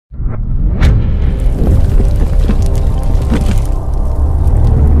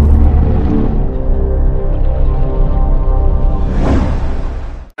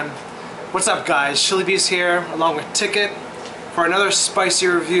What's up guys, Chili Beast here along with Ticket for another spicy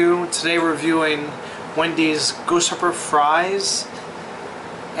review. Today we're reviewing Wendy's Ghost Pepper Fries.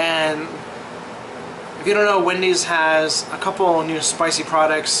 And if you don't know, Wendy's has a couple new spicy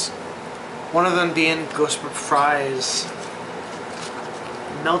products. One of them being Ghost Pepper Fries.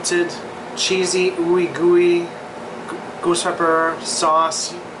 Melted, cheesy, ooey gooey Ghost Pepper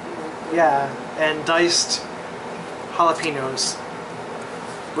sauce. Yeah, and diced jalapenos.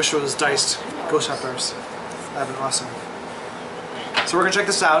 Wish it was diced ghost peppers. That'd been awesome. So we're gonna check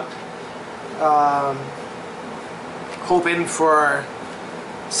this out. Hoping for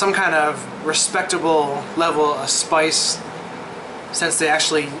some kind of respectable level of spice, since they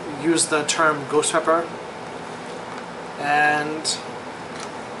actually use the term ghost pepper. And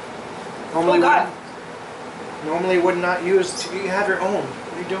normally would not use. You have your own.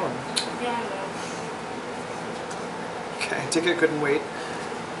 What are you doing? Yeah. Okay, Ticket couldn't wait.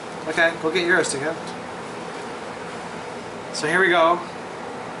 Okay, go get yours, Ticket. So here we go.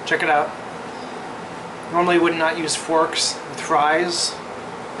 Check it out. Normally would not use forks with fries.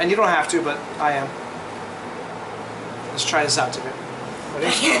 And you don't have to, but I am. Let's try this out, Ticket. Ready? I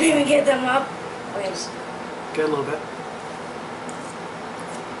can't even get them up. Okay. Just get a little bit.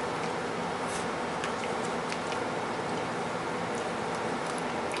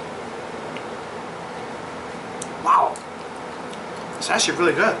 Wow. It's actually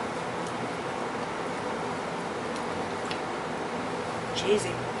really good.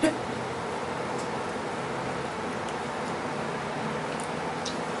 Cheesy.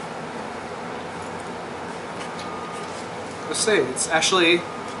 Let's see, it's actually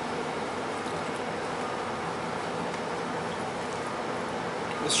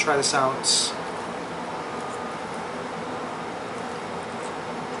let's try this out.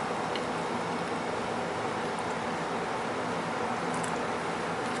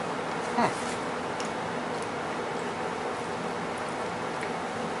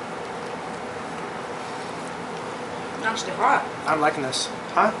 Actually hot. I'm liking this.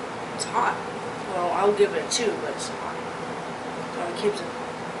 Huh? It's hot. Well, I'll give it a 2, but it's hot. So it keeps it.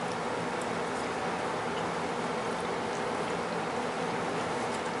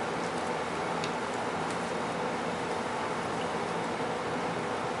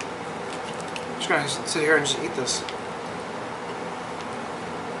 I'm just gonna sit here and just eat this.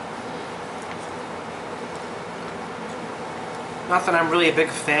 Not that I'm really a big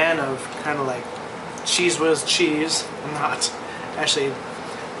fan of kind of like Cheese Whiz cheese. I'm not actually,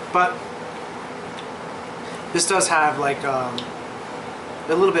 but this does have like a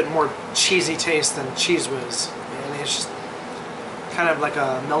little bit more cheesy taste than Cheese Whiz, and it's just kind of like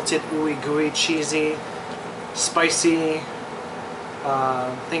a melted ooey gooey cheesy spicy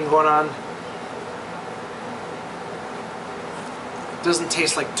thing going on. It doesn't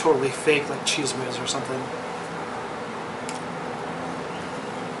taste like totally fake like Cheese Whiz or something.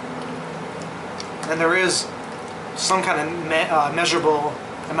 And there is some kind of measurable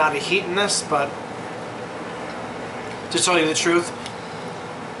amount of heat in this, but to tell you the truth,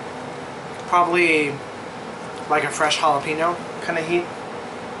 probably like a fresh jalapeno kind of heat,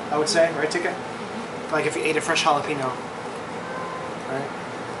 I would say, right, Ticket? Like if you ate a fresh jalapeno, right?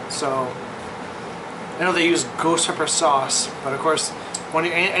 So I know they use ghost pepper sauce, but of course, when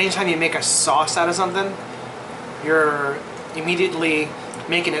anytime you make a sauce out of something, you're immediately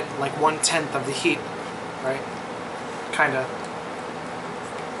making it like 1/10 of the heat, right? Kinda.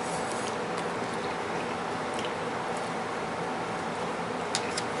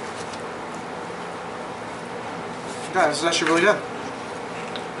 Yeah, this is actually really good.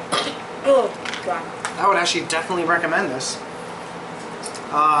 Oh, God. I would actually definitely recommend this.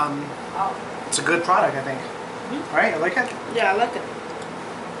 It's a good product, I think. Mm-hmm. Right? I like it? Yeah, I like it.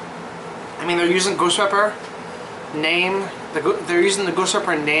 I mean, they're using ghost pepper name. They're using the ghost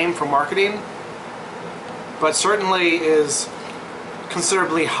pepper name for marketing, but certainly is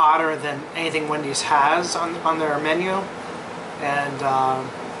considerably hotter than anything Wendy's has on their menu. And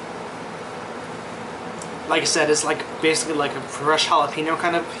like I said, it's like basically like a fresh jalapeno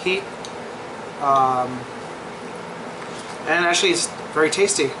kind of heat. And actually it's very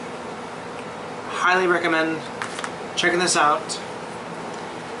tasty. Highly recommend checking this out.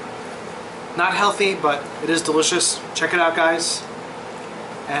 Not healthy, but it is delicious. Check it out, guys.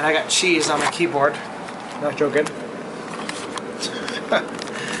 And I got cheese on my keyboard. Not joking.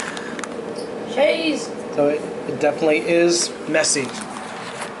 Cheese. So it definitely is messy.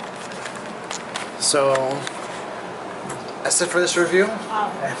 So that's it for this review.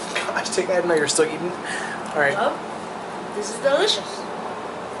 Wow. And gosh, I didn't know you're still eating. All right. Well, this is delicious.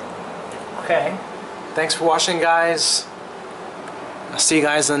 Okay. Thanks for watching, guys. I'll see you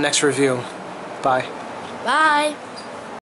guys in the next review. Bye. Bye.